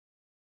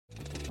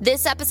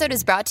This episode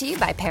is brought to you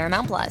by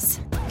Paramount Plus.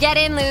 Get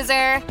in,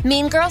 loser!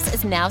 Mean Girls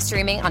is now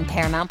streaming on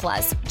Paramount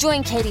Plus.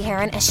 Join Katie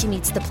Heron as she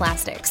meets the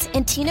plastics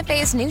in Tina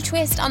Fey's new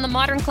twist on the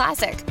modern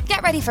classic.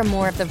 Get ready for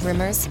more of the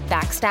rumors,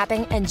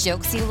 backstabbing, and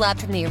jokes you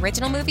loved from the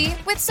original movie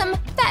with some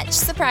fetch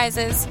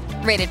surprises.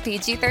 Rated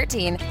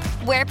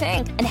PG-13. Wear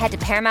pink and head to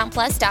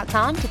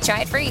ParamountPlus.com to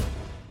try it free.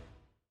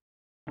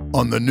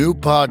 On the new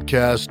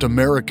podcast,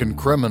 American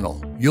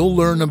Criminal, you'll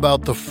learn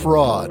about the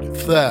fraud,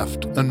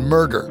 theft, and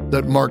murder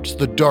that marks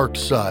the dark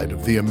side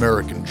of the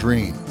American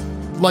dream.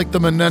 Like the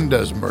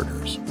Menendez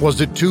murders.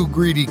 Was it two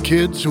greedy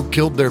kids who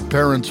killed their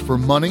parents for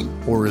money,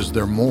 or is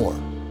there more?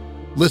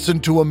 Listen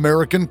to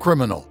American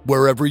Criminal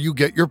wherever you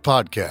get your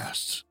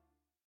podcasts.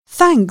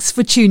 Thanks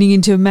for tuning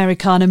into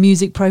Americana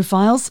Music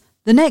Profiles.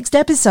 The next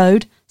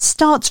episode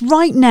starts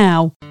right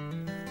now.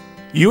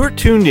 You are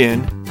tuned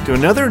in to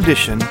another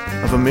edition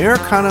of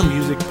Americana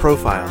Music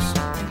Profiles,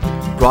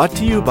 brought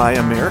to you by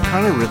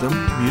Americana Rhythm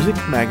Music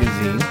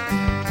Magazine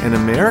and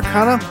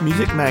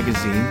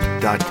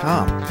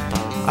AmericanaMusicMagazine.com.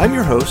 I'm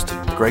your host,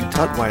 Greg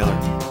Tutwiler.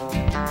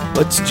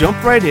 Let's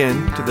jump right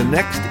in to the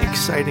next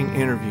exciting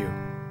interview.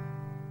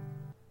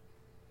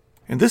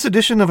 In this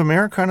edition of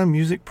Americana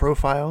Music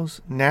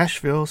Profiles,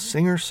 Nashville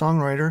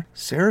singer-songwriter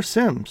Sara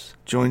Syms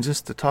joins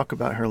us to talk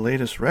about her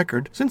latest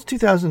record since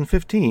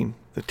 2015.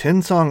 The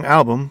 10-song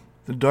album,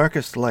 The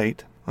Darkest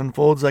Light,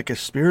 unfolds like a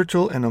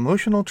spiritual and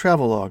emotional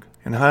travelogue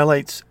and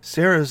highlights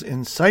Sara's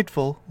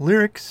insightful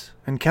lyrics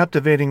and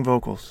captivating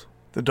vocals.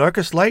 The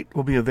Darkest Light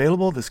will be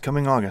available this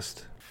coming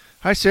August.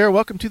 Hi, Sara.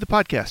 Welcome to the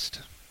podcast.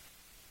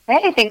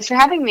 Hey, thanks for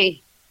having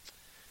me.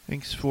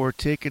 Thanks for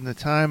taking the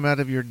time out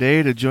of your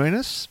day to join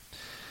us.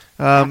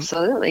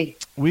 Absolutely.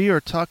 We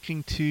are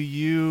talking to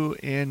you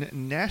in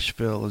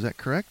Nashville. Is that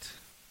correct?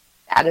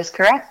 That is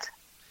correct.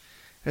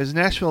 Has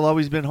Nashville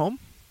always been home?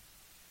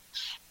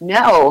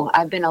 No,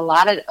 I've been a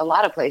lot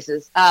of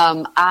places.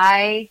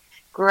 I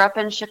grew up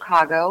in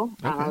Chicago.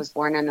 Okay. I was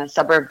born in a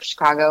suburb of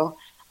Chicago,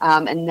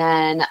 and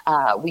then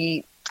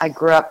I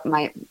grew up.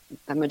 The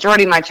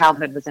majority of my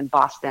childhood was in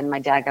Boston. My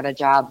dad got a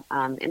job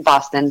in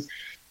Boston,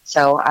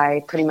 so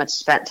I pretty much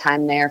spent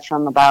time there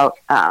from about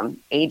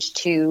age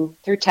 2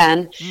 through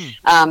 10.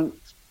 Then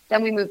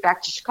we moved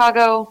back to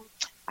Chicago.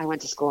 I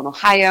went to school in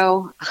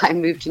Ohio. I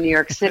moved to New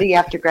York City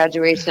after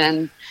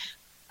graduation.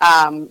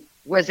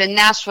 Was in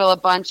Nashville a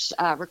bunch,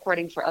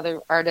 recording for other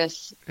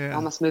artists. Yeah.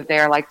 Almost moved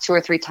there like 2 or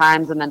 3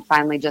 times, and then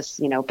finally just,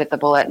 bit the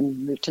bullet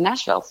and moved to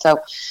Nashville. So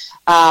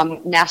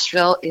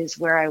Nashville is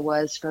where I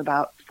was for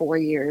about 4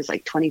 years,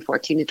 like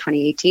 2014 to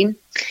 2018.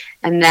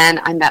 And then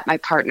I met my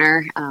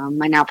partner,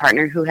 my now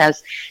partner, who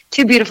has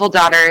 2 beautiful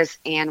daughters,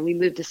 and we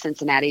moved to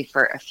Cincinnati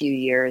for a few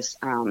years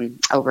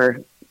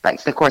over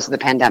like the course of the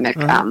pandemic,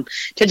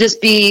 to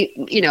just be,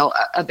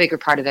 a bigger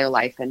part of their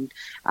life and,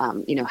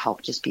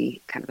 help just be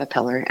kind of a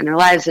pillar in their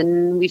lives.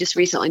 And we just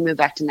recently moved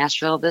back to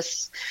Nashville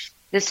this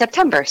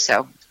September.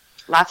 So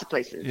lots of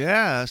places.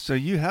 Yeah. So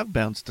you have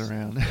bounced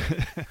around.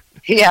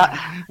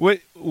 Yeah.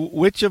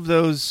 Which of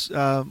those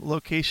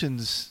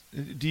locations,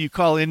 do you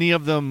call any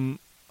of them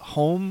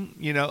home,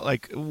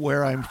 like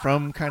where I'm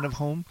from kind of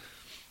home?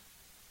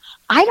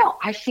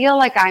 I feel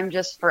like I'm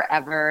just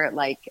forever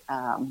like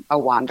a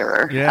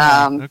wanderer.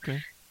 Yeah.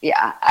 Okay.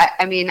 Yeah.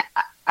 I mean,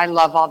 I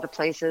love all the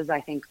places.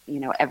 I think,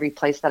 every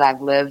place that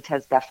I've lived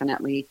has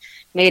definitely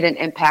made an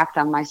impact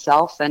on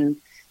myself and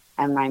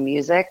my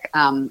music.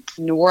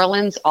 New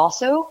Orleans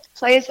also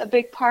plays a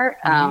big part.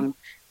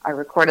 I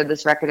recorded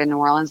this record in New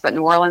Orleans, but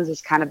New Orleans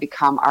has kind of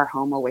become our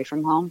home away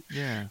from home.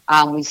 Yeah.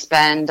 We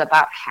spend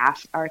about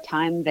half our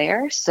time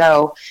there.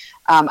 So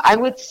I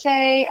would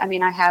say,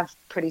 I have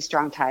pretty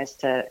strong ties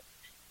to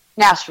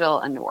Nashville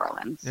and New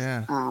Orleans.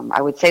 Yeah.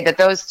 I would say that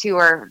those two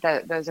are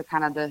those are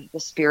kind of the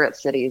spirit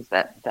cities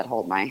that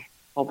hold my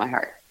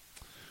heart.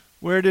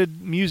 Where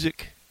did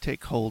music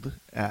take hold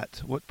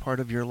at? What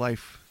part of your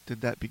life did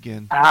that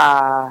begin?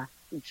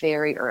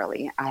 Very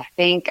early. I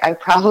think I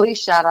probably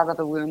shot out of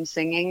the womb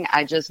singing.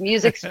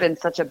 Music's been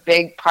such a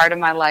big part of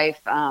my life.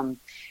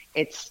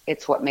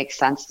 It's what makes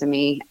sense to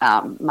me.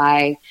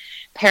 My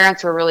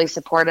parents were really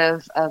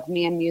supportive of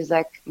me and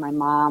music. My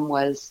mom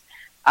was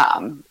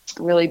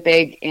really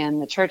big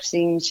in the church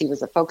scene. She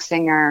was a folk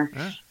singer,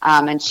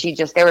 and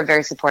they were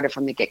very supportive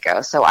from the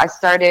get-go. So I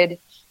started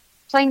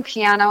playing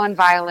piano and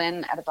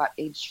violin at about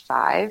age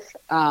 5.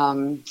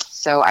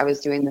 So I was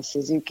doing the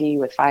Suzuki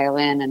with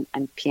violin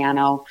and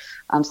piano,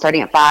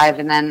 starting at 5.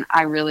 And then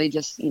I really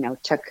just,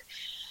 took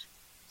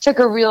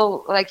a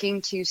real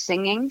liking to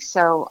singing.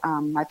 So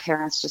my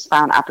parents just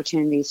found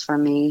opportunities for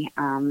me,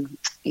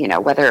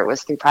 whether it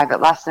was through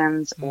private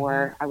lessons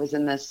or I was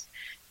in this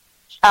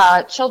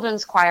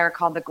children's choir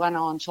called the Glen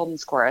Ellen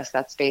Children's Chorus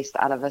that's based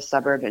out of a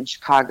suburb in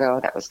Chicago.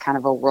 That was kind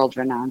of a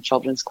world-renowned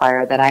children's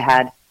choir that I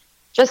had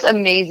just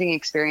amazing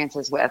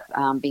experiences with,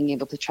 being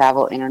able to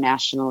travel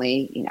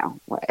internationally,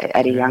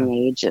 at a young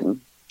age. And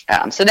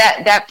so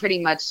that pretty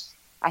much,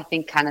 I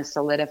think, kind of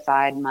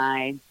solidified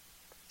my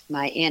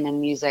in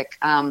music.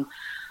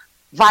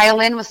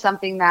 Violin was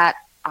something that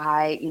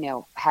I,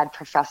 had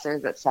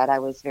professors that said I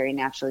was very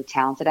naturally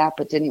talented at,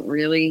 but didn't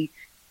really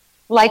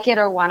like it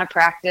or want to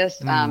practice.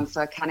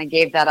 So I kind of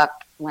gave that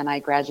up when I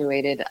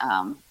graduated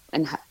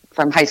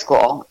from high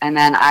school. And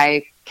then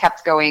I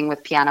kept going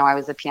with piano. I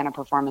was a piano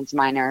performance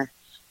minor,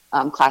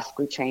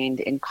 classically trained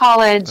in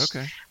college.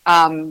 Okay.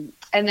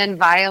 And then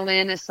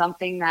violin is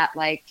something that,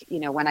 like, you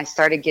know, when I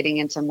started getting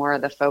into more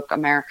of the folk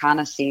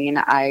Americana scene,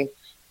 I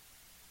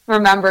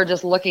remember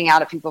just looking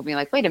out at people being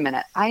like, wait a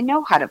minute, I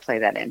know how to play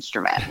that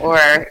instrument,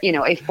 or, you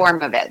know, a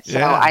form of it. So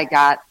Yeah. I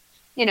got,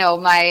 you know,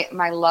 my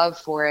love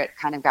for it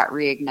kind of got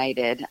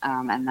reignited.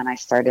 And then I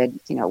started,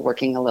 you know,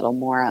 working a little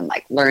more on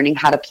like learning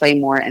how to play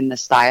more in the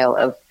style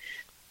of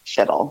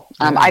fiddle.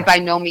 I by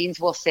no means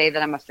will say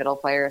that I'm a fiddle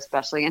player,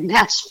 especially in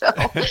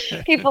Nashville.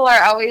 People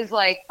are always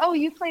like, oh,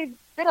 you play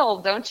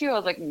fiddle, don't you? I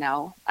was like,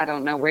 no, I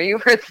don't know where you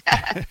heard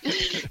that.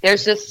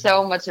 There's just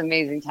so much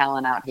amazing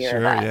talent out here.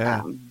 Sure,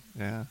 that,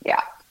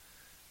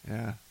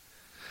 yeah.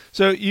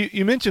 So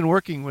you mentioned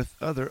working with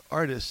other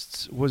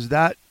artists.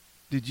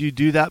 Did you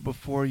do that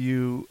before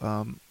you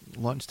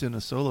launched in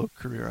a solo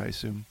career, I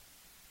assume?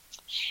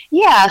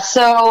 Yeah.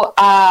 So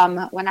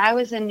when I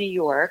was in New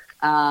York,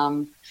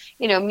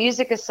 you know,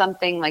 music is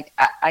something like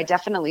I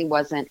definitely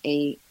wasn't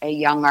a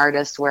young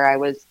artist where I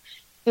was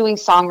doing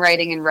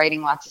songwriting and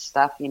writing lots of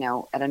stuff, you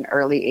know, at an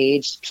early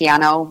age.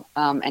 Piano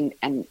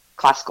and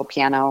classical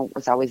piano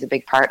was always a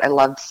big part. I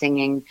loved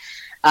singing.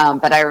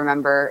 But I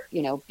remember,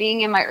 you know,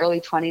 being in my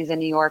early 20s in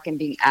New York and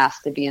being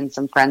asked to be in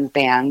some friends'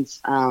 bands.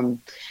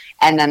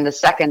 And then the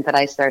second that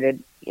I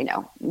started, you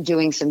know,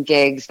 doing some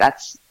gigs,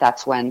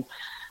 that's when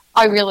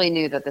I really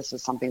knew that this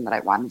was something that I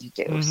wanted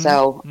to do. Mm-hmm.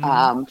 So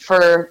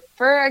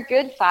for a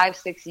good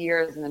 5-6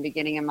 years in the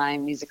beginning of my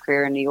music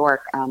career in New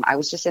York, I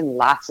was just in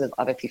lots of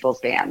other people's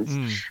bands.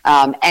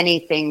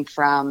 Anything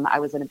from, I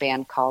was in a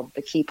band called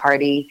The Key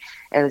Party.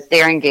 It was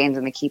Darren Gaines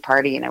and The Key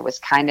Party, and it was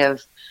kind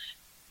of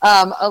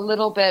a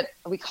little bit,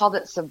 we called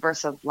it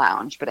Subversive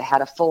Lounge, but it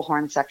had a full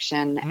horn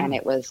section, and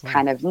it was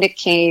kind of Nick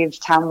Cave,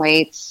 Tom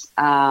Waits,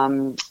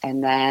 and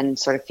then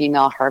sort of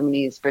female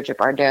harmonies, Bridget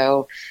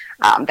Bardot.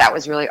 That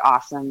was really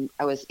awesome.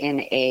 I was in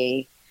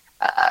a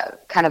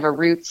kind of a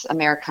roots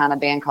Americana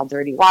band called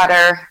Dirty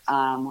Water,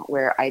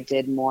 where I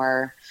did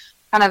more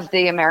kind of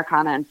the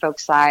Americana and folk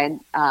side.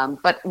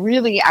 But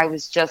really, I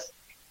was just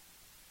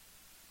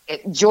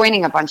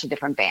joining a bunch of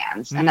different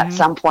bands. And at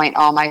some point,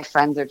 all my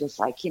friends are just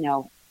like, you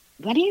know,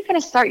 when are you going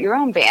to start your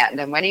own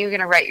band? And when are you going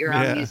to write your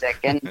own music?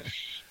 And,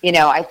 you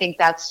know, I think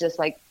that's just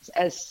like,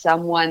 as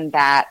someone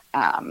that,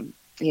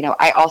 you know,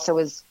 I also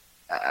was,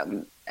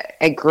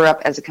 I grew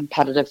up as a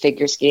competitive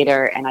figure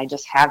skater, and I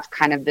just have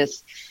kind of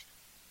this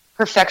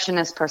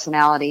perfectionist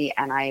personality.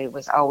 And I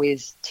was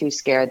always too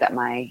scared that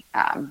my,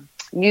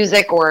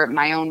 music or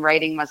my own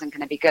writing wasn't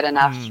going to be good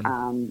enough.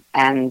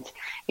 And,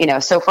 you know,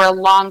 so for a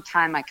long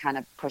time, I kind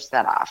of pushed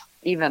that off,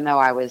 even though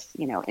I was,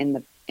 you know,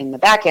 in the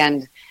back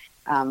end,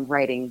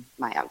 writing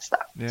my own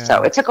stuff.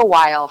 So it took a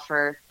while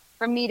for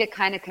me to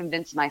kind of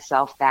convince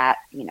myself that,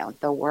 you know,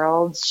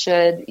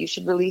 you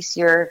should release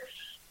your,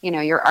 you know,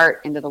 your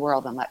art into the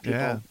world and let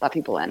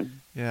people in.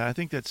 Yeah. I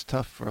think that's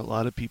tough for a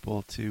lot of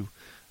people to,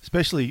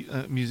 especially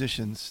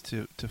musicians,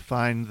 to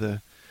find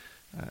the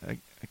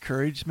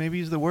courage, maybe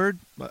is the word,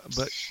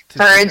 but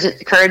courage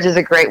is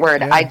a great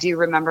word. Yeah. I do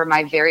remember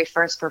my very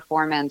first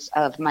performance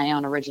of my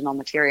own original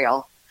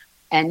material.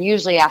 And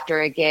usually after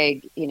a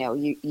gig, you know,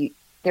 you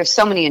there's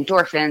so many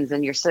endorphins,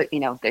 and you're so, you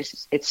know,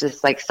 it's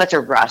just like such a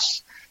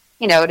rush,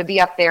 you know, to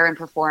be up there and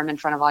perform in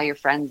front of all your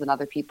friends and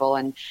other people.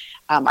 And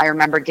I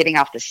remember getting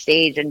off the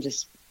stage and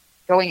just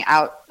going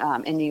out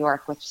in New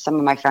York with some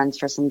of my friends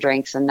for some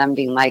drinks, and them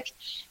being like,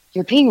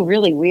 you're being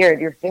really weird.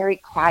 You're very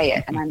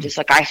quiet. And I'm just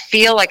like, I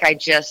feel like I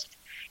just,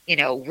 you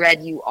know,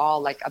 read you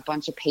all like a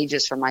bunch of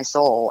pages from my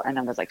soul. And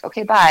I was like,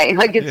 okay, bye.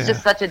 Like, it's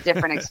just such a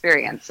different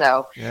experience.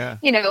 So,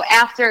 you know,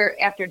 after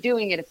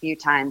doing it a few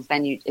times,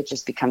 then it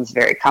just becomes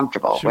very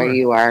comfortable, where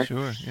you are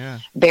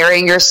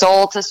bearing your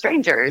soul to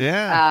strangers.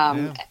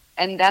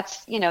 And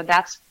that's, you know,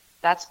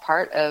 that's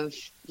part of,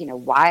 you know,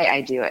 why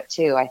I do it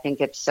too. I think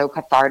it's so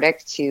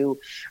cathartic to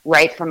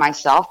write for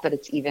myself, but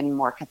it's even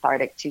more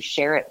cathartic to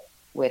share it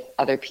with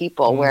other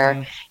people,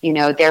 where, you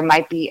know, there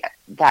might be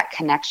that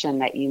connection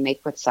that you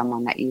make with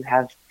someone that you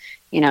have,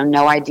 you know,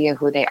 no idea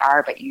who they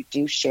are, but you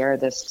do share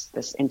this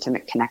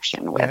intimate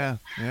connection with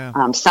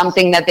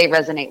something that they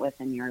resonate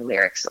with in your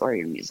lyrics or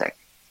your music.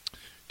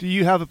 Do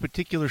you have a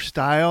particular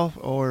style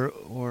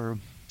or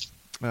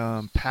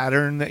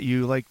pattern that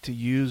you like to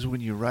use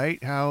when you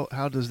write?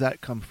 How does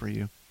that come for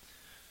you?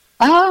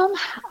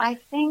 I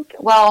think,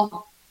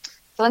 well,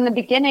 so in the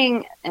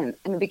beginning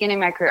of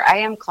my career, I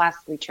am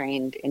classically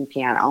trained in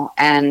piano,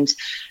 and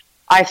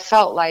I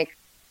felt like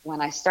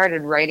when I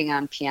started writing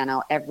on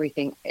piano,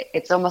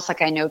 it's almost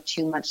like I know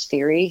too much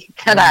theory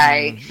that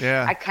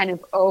I kind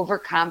of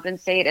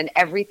overcompensate, and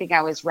everything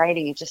I was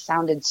writing, it just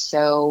sounded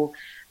so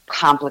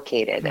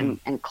complicated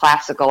and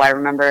classical. I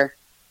remember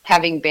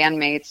having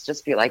bandmates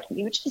just be like,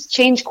 you just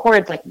change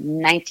chords like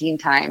 19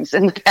 times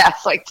in the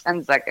past like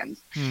 10 seconds.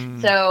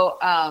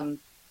 So,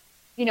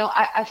 you know,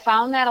 I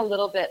found that a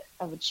little bit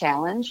of a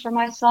challenge for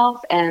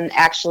myself. And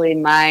actually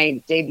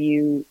my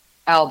debut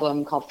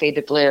album called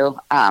Faded Blue,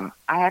 I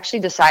actually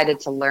decided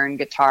to learn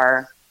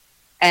guitar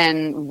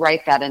and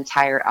write that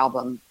entire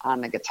album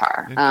on the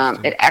guitar.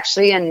 It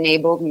actually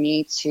enabled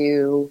me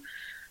to,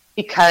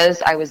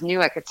 because I was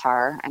new at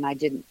guitar and I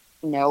didn't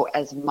know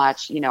as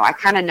much, I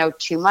kind of know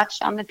too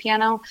much on the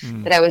piano,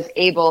 that I was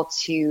able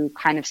to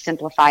kind of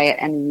simplify it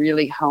and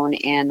really hone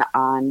in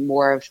on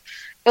more of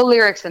the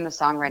lyrics and the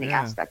songwriting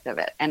aspect of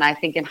it. And I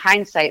think in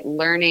hindsight,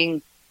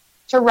 learning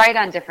to write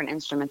on different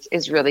instruments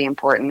is really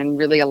important and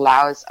really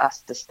allows us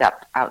to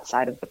step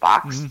outside of the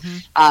box.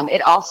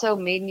 It also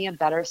made me a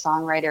better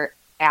songwriter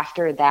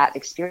after that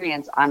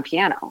experience on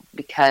piano,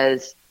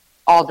 because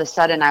all of a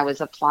sudden I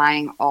was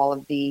applying all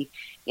of the,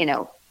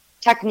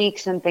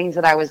 techniques and things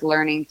that I was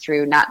learning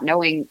through not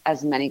knowing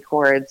as many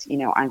chords,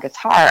 on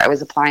guitar. I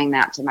was applying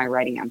that to my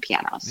writing on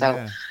piano.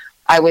 So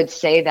I would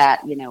say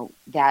that,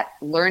 that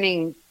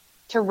learning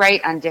to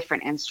write on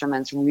different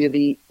instruments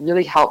really,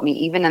 really helped me,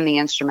 even in the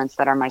instruments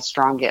that are my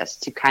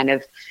strongest, to kind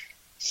of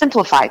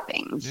simplify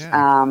things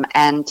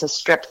and to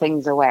strip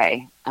things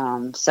away.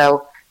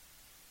 So,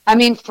 I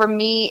mean, for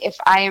me, if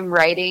I am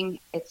writing,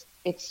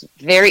 it's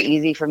very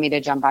easy for me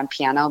to jump on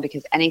piano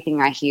because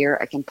anything I hear,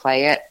 I can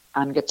play it.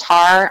 On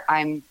guitar,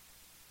 I'm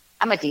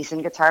a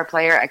decent guitar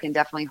player. I can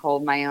definitely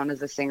hold my own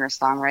as a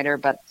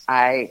singer-songwriter, but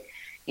I,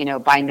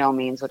 by no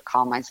means would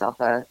call myself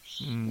a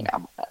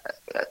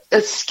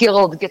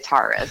skilled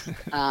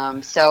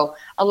guitarist. So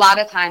a lot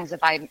of times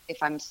if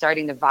I'm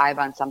starting to vibe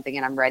on something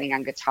and I'm writing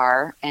on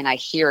guitar and I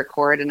hear a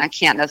chord and I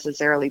can't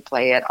necessarily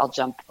play it, I'll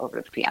jump over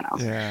to the piano.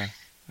 Yeah.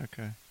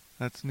 Okay.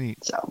 That's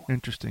neat. So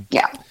interesting.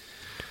 Yeah.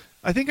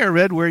 I think I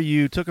read where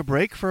you took a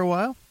break for a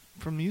while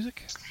from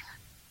music.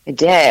 I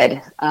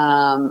did.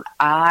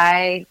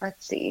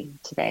 Let's see,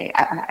 today.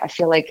 I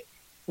feel like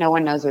no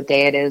one knows what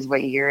day it is,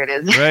 what year it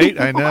is. Right,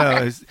 I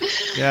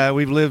know.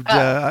 We've lived,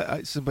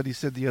 somebody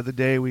said the other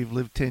day, we've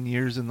lived 10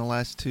 years in the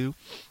last 2.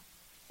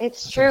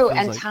 It's true,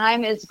 and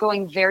time is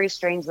going very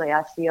strangely.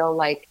 I feel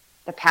like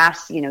the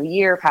past,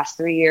 year, past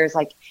 3 years,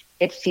 like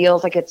it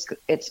feels like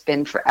it's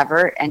been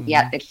forever, and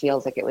yet it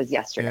feels like it was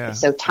yesterday. Yeah.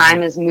 So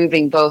time is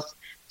moving both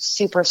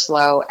super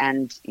slow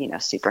and,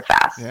 super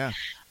fast. Yeah.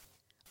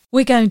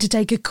 We're going to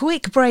take a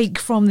quick break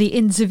from the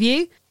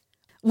interview.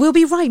 We'll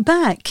be right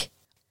back.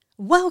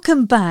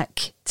 Welcome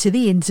back to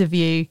the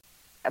interview.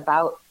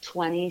 About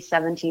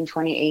 2017,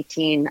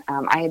 2018,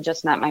 I had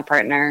just met my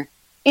partner.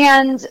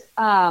 And,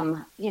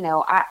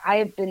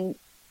 I've been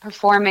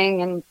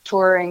performing and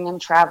touring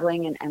and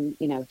traveling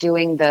and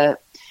doing the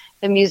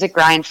music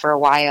grind for a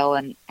while.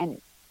 And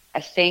I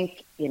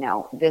think,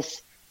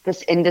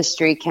 this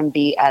industry can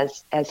be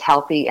as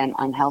healthy and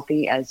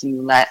unhealthy as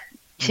you let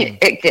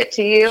it get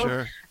to you.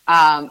 Sure.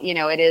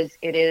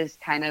 It is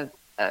kind of,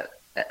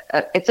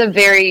 it's a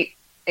very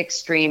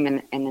extreme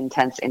and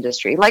intense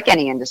industry, like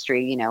any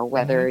industry,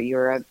 whether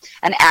you're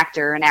an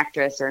actor, an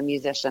actress, or a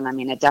musician. I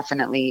mean, it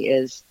definitely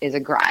is a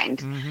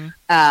grind.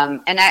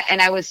 And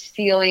I was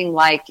feeling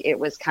like it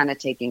was kind of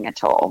taking a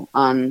toll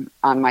on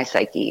my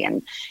psyche.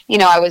 And,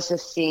 I was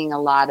just seeing a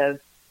lot of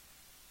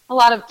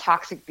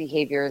toxic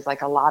behaviors,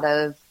 like a lot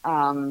of,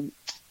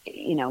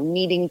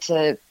 needing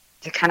to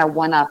kind of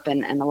one up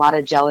and a lot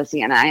of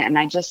jealousy. And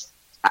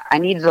I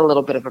needed a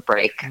little bit of a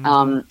break.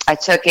 I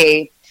took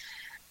a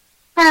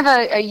kind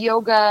of a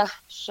yoga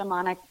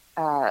shamanic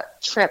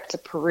trip to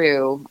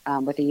Peru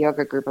with a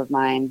yoga group of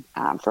mine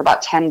for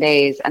about 10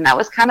 days. And that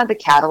was kind of the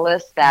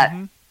catalyst that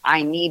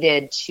I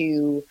needed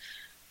to,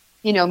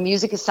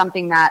 music is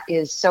something that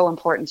is so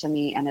important to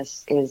me and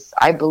is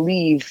I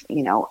believe,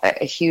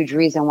 a huge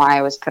reason why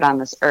I was put on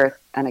this earth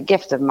and a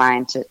gift of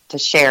mine to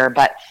share.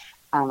 But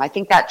I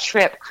think that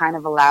trip kind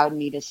of allowed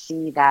me to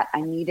see that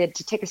I needed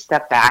to take a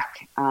step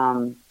back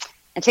and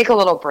take a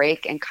little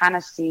break and kind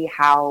of see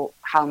how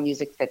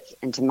music fits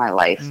into my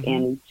life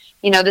in,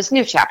 this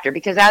new chapter.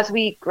 Because as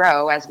we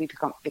grow, as we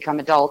become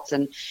adults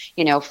and,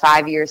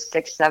 5 years,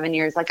 6, 7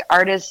 years, like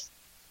artists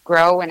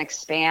grow and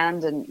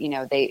expand and,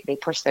 they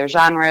push their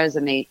genres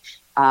and they,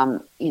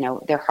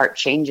 their heart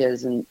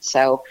changes. And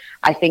so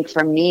I think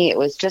for me, it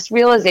was just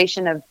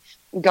realization of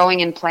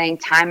going and playing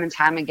time and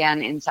time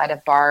again inside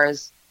of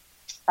bars,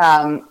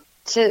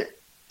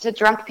 to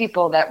drunk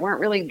people that weren't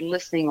really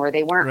listening or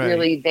they weren't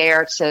really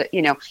there to,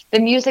 the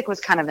music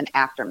was kind of an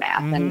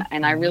aftermath.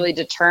 And I really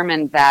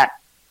determined that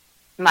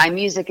my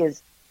music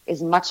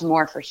is much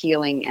more for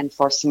healing and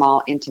for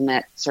small,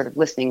 intimate sort of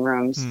listening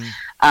rooms.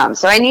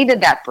 So I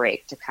needed that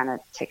break to kind of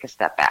take a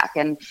step back.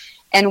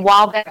 And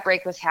while that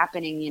break was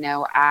happening,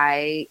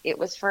 it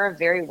was for a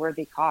very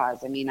worthy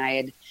cause. I mean, I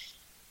had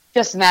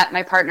just met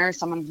my partner,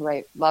 someone who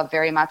I love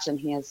very much, and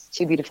he has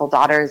 2 beautiful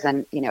daughters.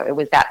 And, it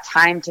was that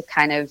time to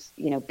kind of,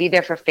 be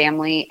there for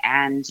family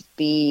and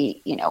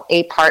be,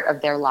 a part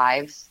of their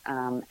lives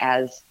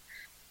as,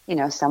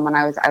 someone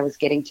I was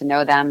getting to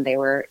know them. They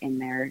were in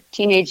their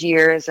teenage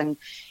years, and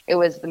it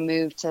was the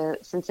move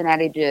to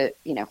Cincinnati to,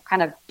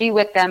 kind of be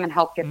with them and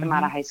help get them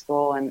out of high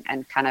school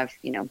and kind of,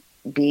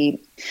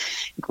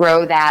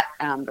 grow that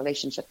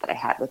relationship that I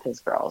had with his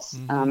girls.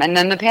 And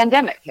then the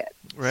pandemic hit.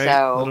 Right.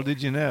 So, little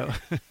did you know.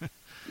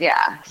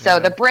 Yeah. So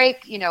the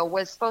break,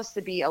 was supposed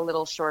to be a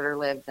little shorter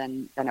lived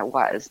than it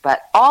was.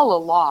 But all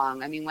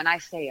along, I mean, when I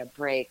say a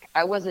break,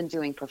 I wasn't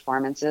doing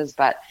performances,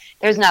 but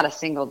there's not a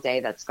single day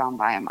that's gone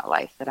by in my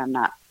life that I'm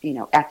not,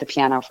 at the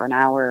piano for an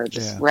hour or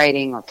just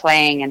writing or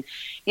playing. And,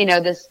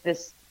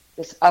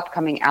 this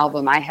upcoming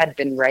album, I had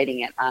been writing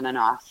it on and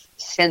off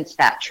since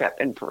that trip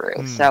in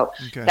Peru. So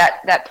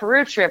that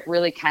Peru trip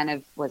really kind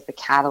of was the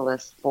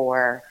catalyst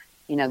for,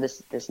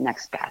 this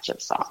next batch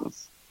of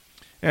songs.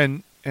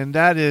 And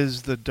that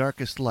is The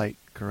Darkest Light,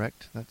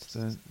 correct? That's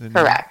the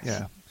correct.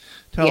 Name?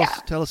 Yeah.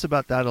 Tell us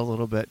about that a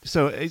little bit.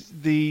 So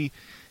the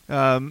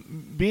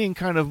being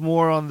kind of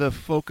more on the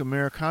folk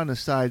Americana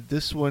side,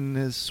 this one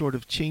has sort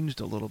of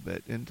changed a little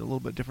bit into a little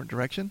bit different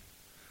direction.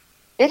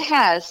 It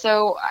has.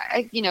 So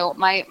the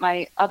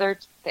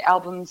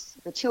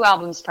two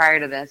albums prior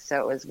to this,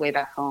 so it was Way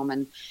Back Home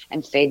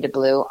and Fade to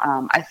Blue,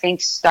 I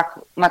think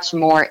stuck much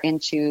more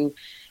into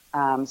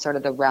sort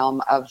of the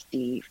realm of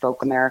the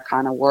folk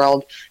Americana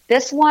world.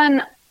 This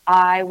one,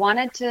 I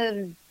wanted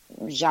to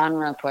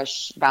genre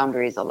push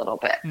boundaries a little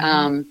bit.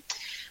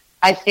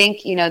 I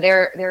think,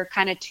 there are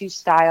kind of two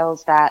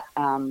styles that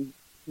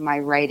my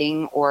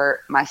writing or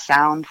my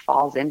sound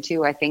falls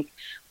into. I think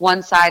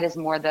one side is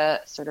more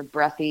the sort of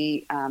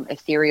breathy,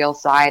 ethereal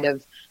side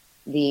of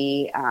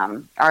the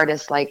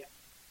artists like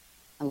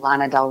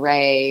Lana Del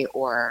Rey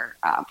or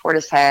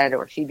Portishead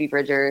or Phoebe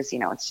Bridgers.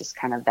 It's just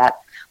kind of that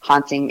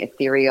haunting,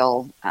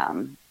 ethereal,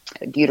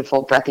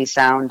 beautiful, breathy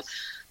sound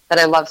that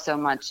I love so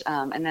much.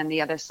 And then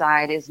the other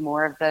side is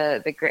more of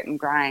the grit and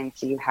grind.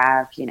 So you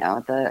have,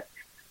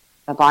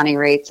 the Bonnie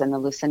Raitt and the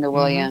Lucinda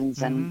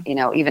Williams and,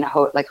 even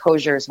like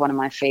Hozier is one of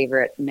my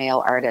favorite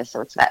male artists.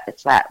 So it's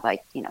that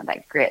like,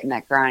 that grit and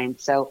that grind.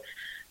 So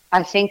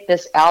I think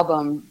this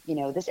album in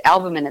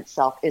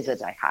itself is a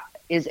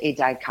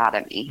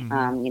dichotomy.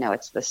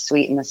 It's the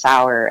sweet and the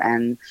sour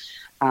and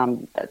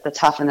the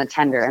tough and the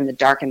tender and the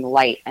dark and the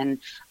light, and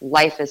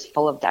life is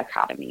full of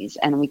dichotomies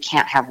and we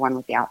can't have one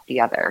without the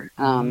other.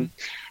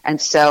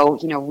 And so,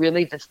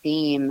 really the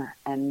theme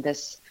and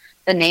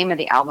the name of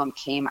the album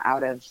came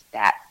out of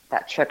that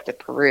trip to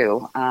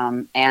Peru,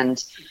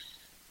 and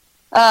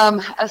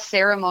a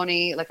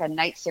ceremony, like a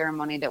night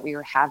ceremony that we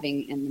were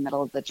having in the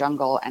middle of the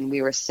jungle, and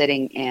we were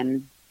sitting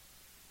in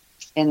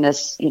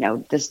this,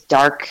 this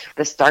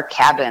dark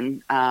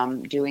cabin,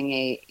 doing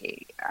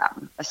a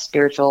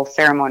spiritual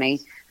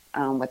ceremony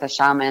with a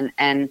shaman.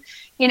 And,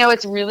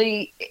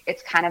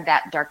 it's kind of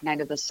that dark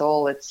night of the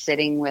soul. It's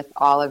sitting with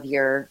all of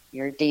your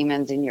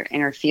demons and your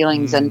inner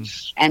feelings and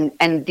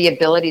the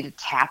ability to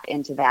tap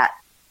into that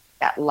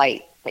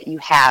light that you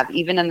have,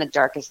 even in the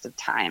darkest of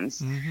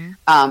times.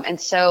 And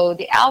so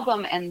the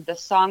album and the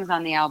songs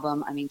on the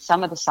album, I mean,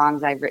 some of the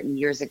songs I've written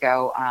years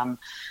ago,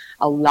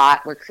 a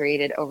lot were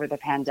created over the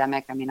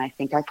pandemic. I mean, I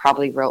think I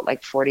probably wrote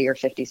like 40 or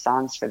 50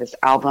 songs for this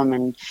album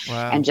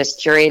and just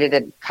curated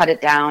it, cut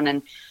it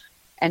down.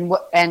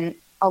 And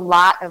a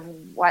lot of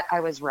what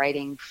I was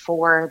writing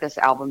for this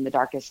album, The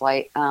Darkest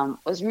Light,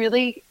 was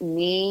really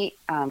me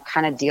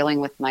kind of dealing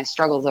with my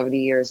struggles over the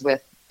years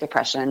with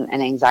depression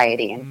and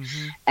anxiety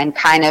and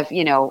kind of,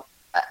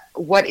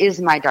 what is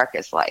my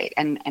darkest light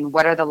and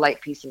what are the light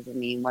pieces of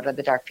me and what are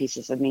the dark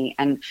pieces of me?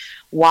 And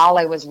while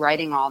I was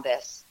writing all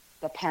this,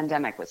 the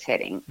pandemic was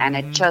hitting and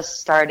it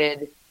just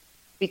started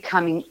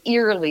becoming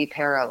eerily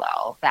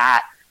parallel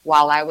that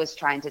while I was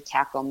trying to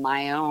tackle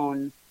my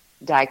own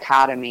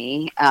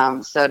dichotomy,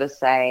 so to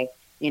say,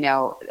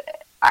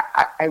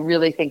 I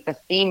really think the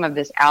theme of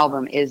this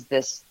album is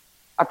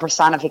a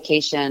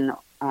personification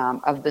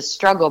of the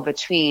struggle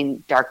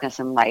between darkness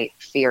and light,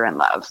 fear and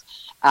love.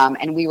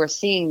 And we were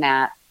seeing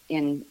that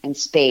in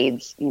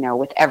spades,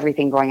 with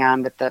everything going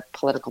on with the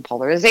political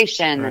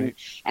polarization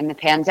and the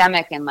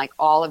pandemic and like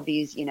all of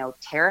these,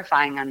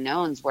 terrifying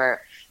unknowns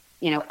where,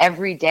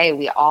 every day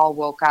we all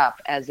woke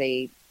up as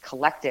a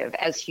collective,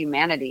 as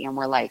humanity, and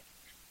we're like,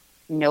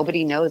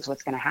 nobody knows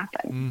what's going to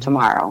happen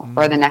tomorrow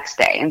or the next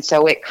day. And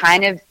so it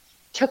kind of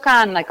took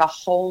on like a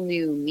whole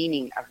new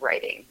meaning of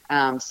writing.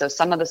 So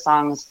some of the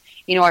songs,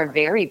 are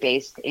very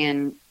based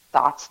in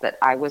thoughts that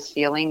I was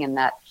feeling and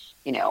that,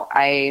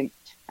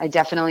 I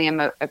definitely am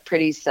a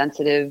pretty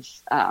sensitive,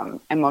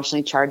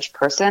 emotionally charged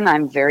person.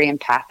 I'm very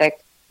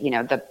empathic.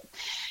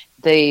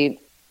 The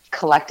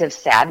collective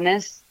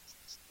sadness,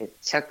 it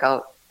took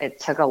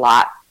a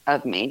lot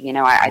of me.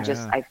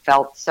 I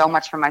felt so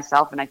much for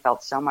myself and I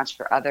felt so much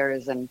for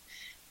others. And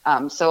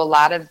so a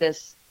lot of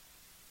this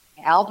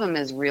album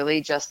is really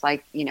just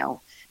like,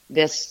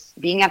 this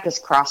being at this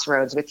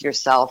crossroads with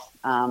yourself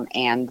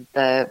and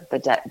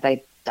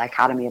the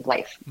dichotomy of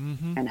life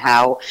and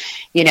how,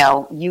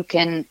 you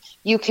can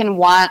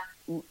want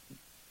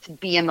to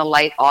be in the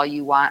light all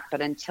you want, but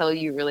until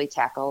you really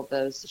tackle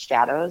those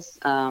shadows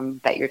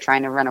that you're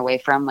trying to run away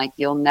from, like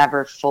you'll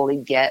never fully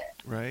get,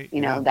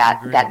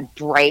 that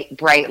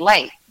bright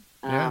light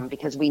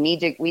because we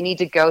need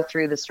to go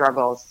through the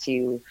struggles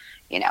to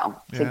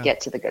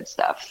get to the good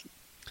stuff.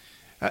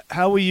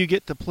 How will you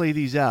get to play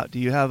these out? Do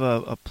you have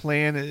a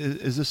plan?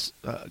 Is this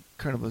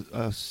kind of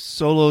a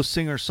solo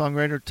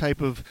singer-songwriter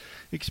type of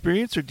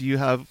experience, or do you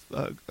have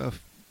a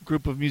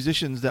group of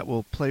musicians that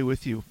will play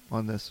with you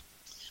on this?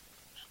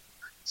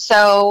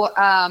 So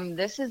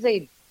this is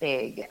a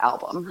big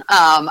album.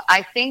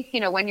 I think,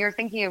 when you're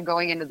thinking of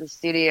going into the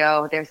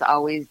studio, there's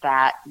always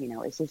that,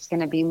 is this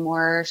going to be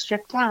more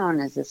stripped down?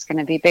 Is this going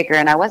to be bigger?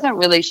 And I wasn't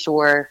really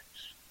sure,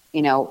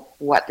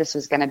 what this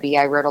was going to be.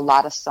 I wrote a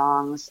lot of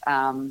songs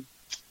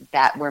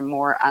that were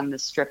more on the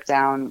stripped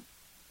down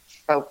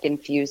folk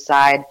infused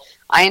side.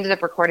 I ended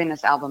up recording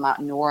this album out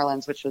in New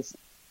Orleans, which was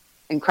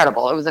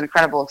incredible. It was an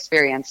incredible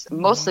experience,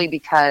 mostly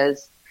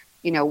because,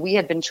 we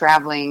had been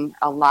traveling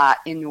a lot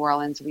in New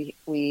Orleans.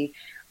 We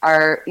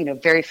are,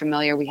 very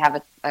familiar. We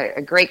have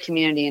a great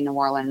community in New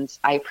Orleans.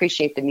 I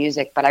appreciate the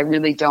music, but I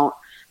really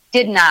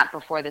did not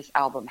before this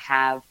album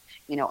have,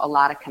 a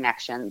lot of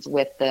connections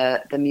with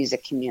the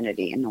music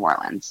community in New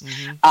Orleans.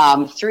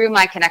 Through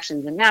my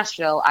connections in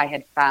Nashville, I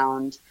had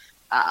found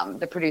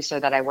the producer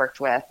that I worked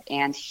with,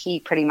 and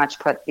he pretty much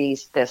put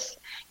this,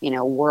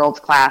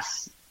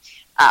 world-class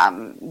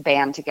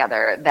band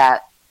together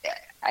that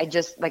I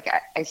just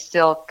I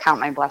still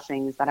count my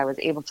blessings that I was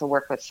able to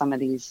work with some of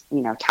these,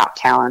 top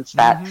talents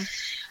that,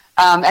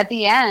 at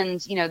the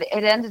end,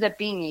 it ended up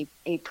being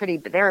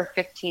there were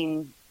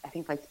 15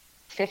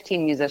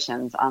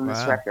 musicians on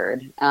this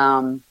record.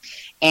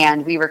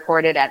 And we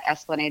recorded at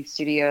Esplanade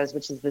Studios,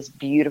 which is this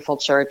beautiful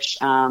church,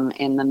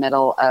 in the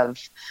middle of,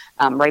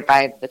 right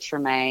by the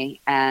Treme.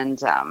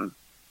 And,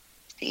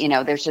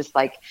 there's just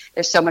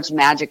there's so much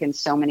magic and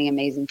so many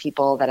amazing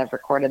people that have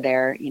recorded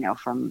there,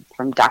 from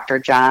Dr.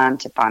 John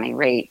to Bonnie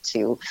Raitt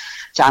to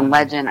John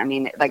Legend. I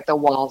mean, the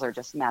walls are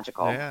just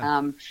magical.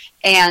 Yeah.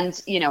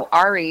 And,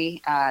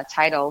 Ari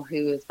Title,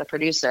 who is the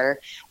producer,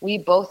 we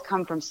both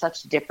come from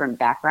such different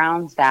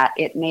backgrounds that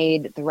it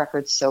made the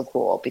record so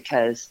cool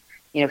because,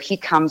 he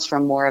comes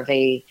from more of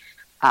a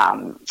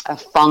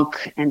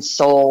funk and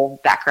soul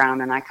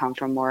background, and I come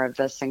from more of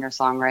the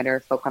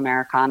singer-songwriter folk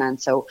Americana, and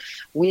so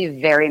we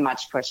very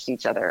much pushed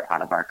each other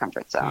out of our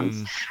comfort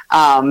zones.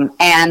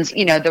 And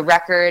the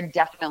record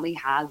definitely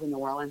has a New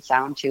Orleans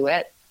sound to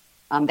it.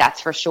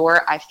 That's for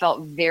sure. I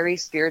felt very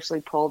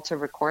spiritually pulled to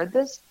record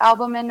this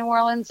album in New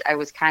Orleans. I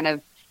was kind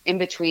of in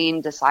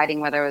between deciding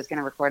whether I was going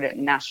to record it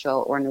in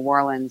Nashville or New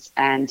Orleans.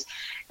 And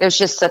there's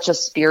just such a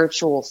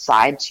spiritual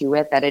side to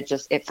it that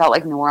it felt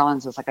like New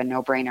Orleans was a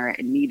no-brainer.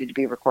 It needed to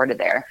be recorded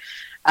there.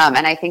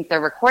 And I think the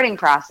recording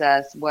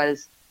process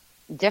was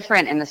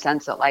different in the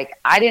sense that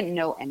I didn't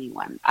know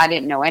anyone. I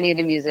didn't know any of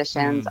the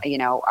musicians.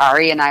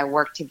 Ari and I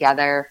worked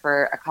together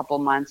for a couple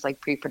months,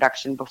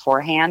 pre-production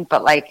beforehand,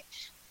 but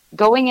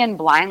going in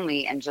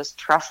blindly and just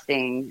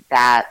trusting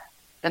that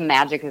the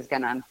magic is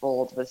going to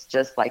unfold was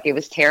just it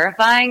was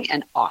terrifying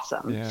and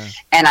awesome. Yeah.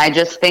 And I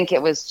just think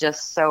it was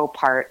just so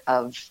part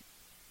of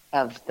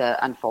the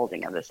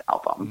unfolding of this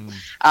album.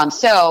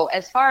 So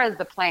as far as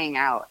the playing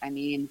out, I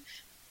mean,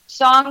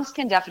 songs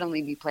can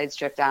definitely be played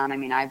stripped down. I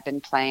mean, I've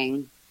been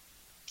playing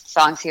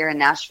songs here in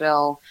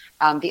Nashville.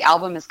 The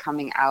album is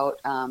coming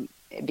out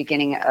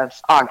beginning of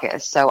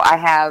August. So I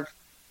have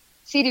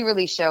CD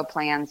release show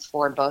plans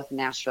for both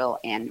Nashville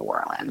and New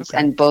Orleans,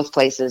 and both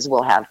places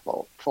will have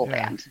full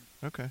band.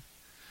 Okay.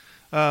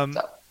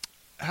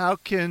 How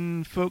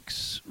can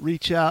folks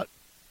reach out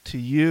to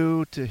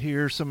you to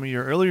hear some of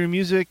your earlier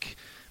music,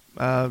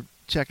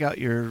 check out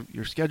your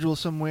schedule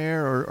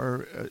somewhere,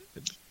 or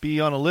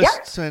be on a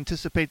list to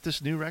anticipate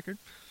this new record?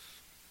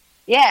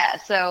 Yeah.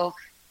 So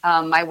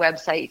my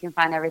website, you can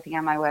find everything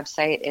on my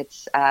website.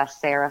 It's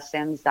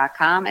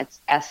SaraSyms.com. It's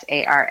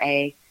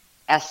SaraSyms.com.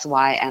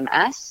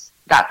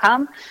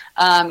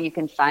 You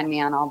can find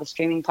me on all the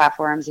streaming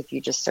platforms if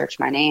you just search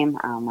my name.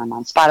 I'm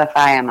on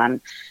Spotify. I'm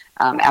on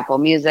Apple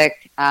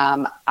Music.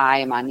 I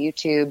am on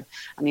YouTube.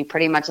 I mean,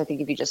 pretty much, I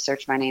think if you just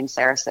search my name,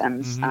 Sara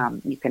Syms,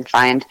 you can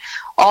find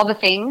all the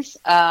things.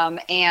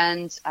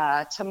 And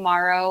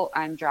tomorrow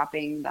I'm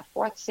dropping the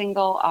 4th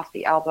single off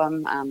the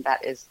album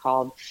that is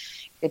called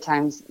Good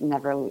Times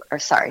Never, or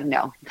sorry,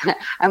 no.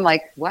 I'm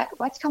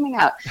what's coming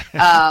out?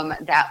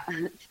 That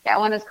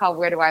one is called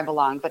Where Do I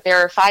Belong? But there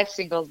are 5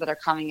 singles that are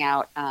coming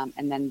out,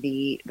 and then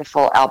the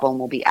full album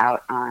will be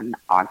out on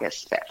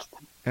August 5th.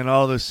 And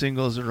all those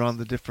singles are on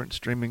the different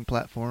streaming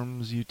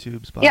platforms,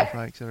 YouTube,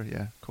 Spotify, etc.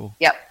 Yeah, cool.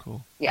 Yep.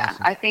 Cool. Yeah,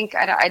 awesome. I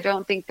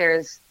don't think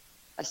there's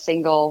a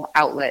single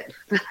outlet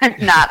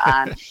not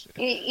on,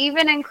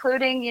 even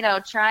including,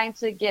 trying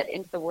to get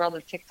into the world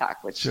of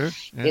TikTok, which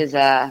is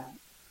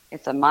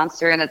it's a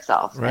monster in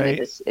itself, right?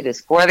 And it is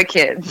for the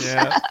kids.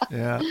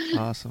 Yeah,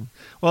 awesome.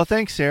 Well,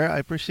 thanks, Sara. I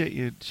appreciate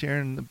you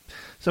sharing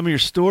some of your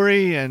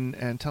story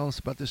and telling us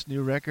about this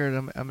new record.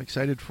 I'm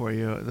excited for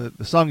you.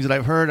 The songs that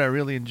I've heard, I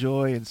really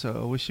enjoy, and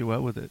so I wish you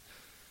well with it.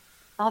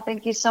 Oh,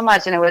 thank you so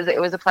much, and it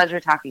was a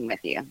pleasure talking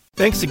with you.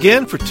 Thanks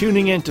again for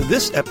tuning in to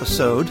this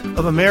episode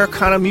of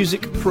Americana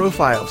Music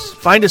Profiles.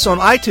 Find us on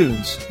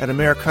iTunes at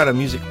Americana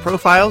Music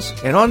Profiles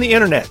and on the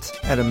internet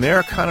at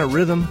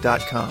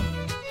AmericanaRhythm.com.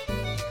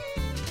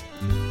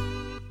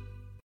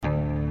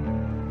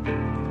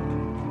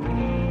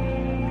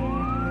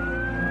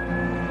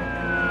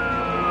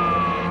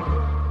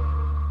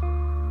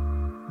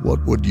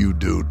 What would you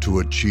do to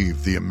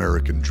achieve the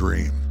American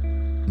dream?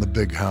 The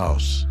big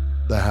house,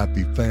 the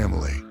happy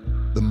family,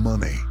 the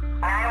money.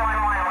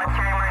 911, what's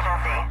your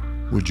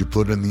emergency? Would you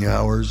put in the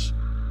hours?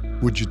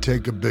 Would you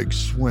take a big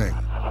swing?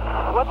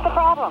 What's the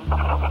problem?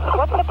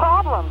 What's the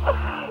problem?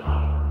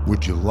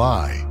 Would you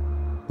lie?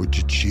 Would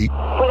you cheat?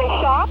 Were they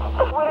shot?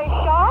 Were they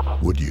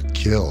shot? Would you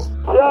kill?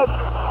 Yes.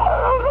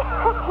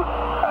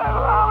 My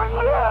mom is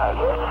dead.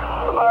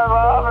 My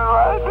mom is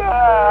right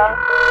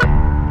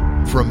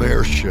there. From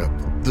Airship,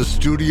 the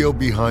studio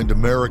behind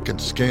American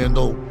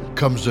Scandal,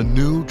 comes a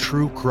new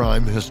true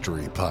crime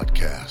history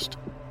podcast.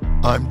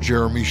 I'm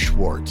Jeremy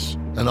Schwartz,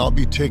 and I'll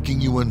be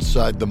taking you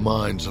inside the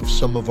minds of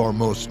some of our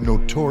most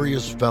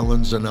notorious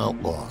felons and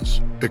outlaws,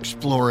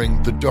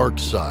 exploring the dark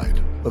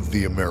side of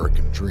the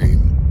American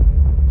dream.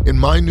 In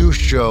my new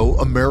show,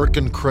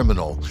 American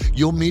Criminal,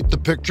 you'll meet the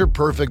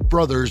picture-perfect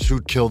brothers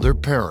who'd kill their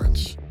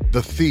parents,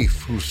 the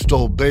thief who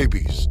stole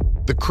babies,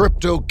 the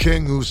crypto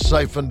king who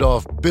siphoned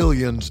off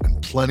billions,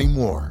 and plenty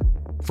more.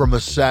 From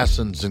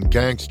assassins and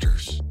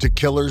gangsters to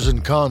killers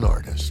and con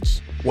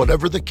artists.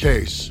 Whatever the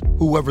case,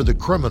 whoever the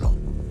criminal,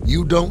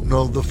 you don't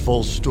know the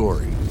full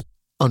story.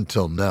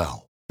 Until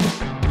now.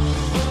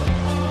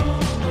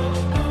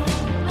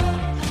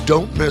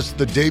 Don't miss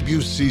the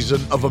debut season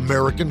of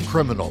American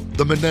Criminal,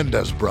 The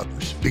Menendez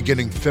Brothers,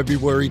 beginning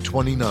February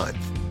 29th.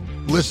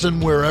 Listen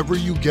wherever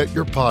you get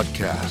your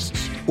podcasts,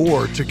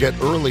 or to get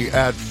early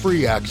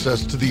ad-free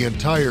access to the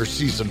entire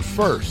season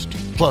first,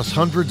 plus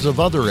hundreds of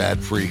other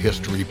ad-free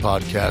history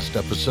podcast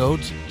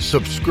episodes,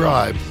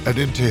 subscribe at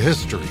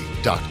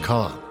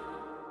intohistory.com.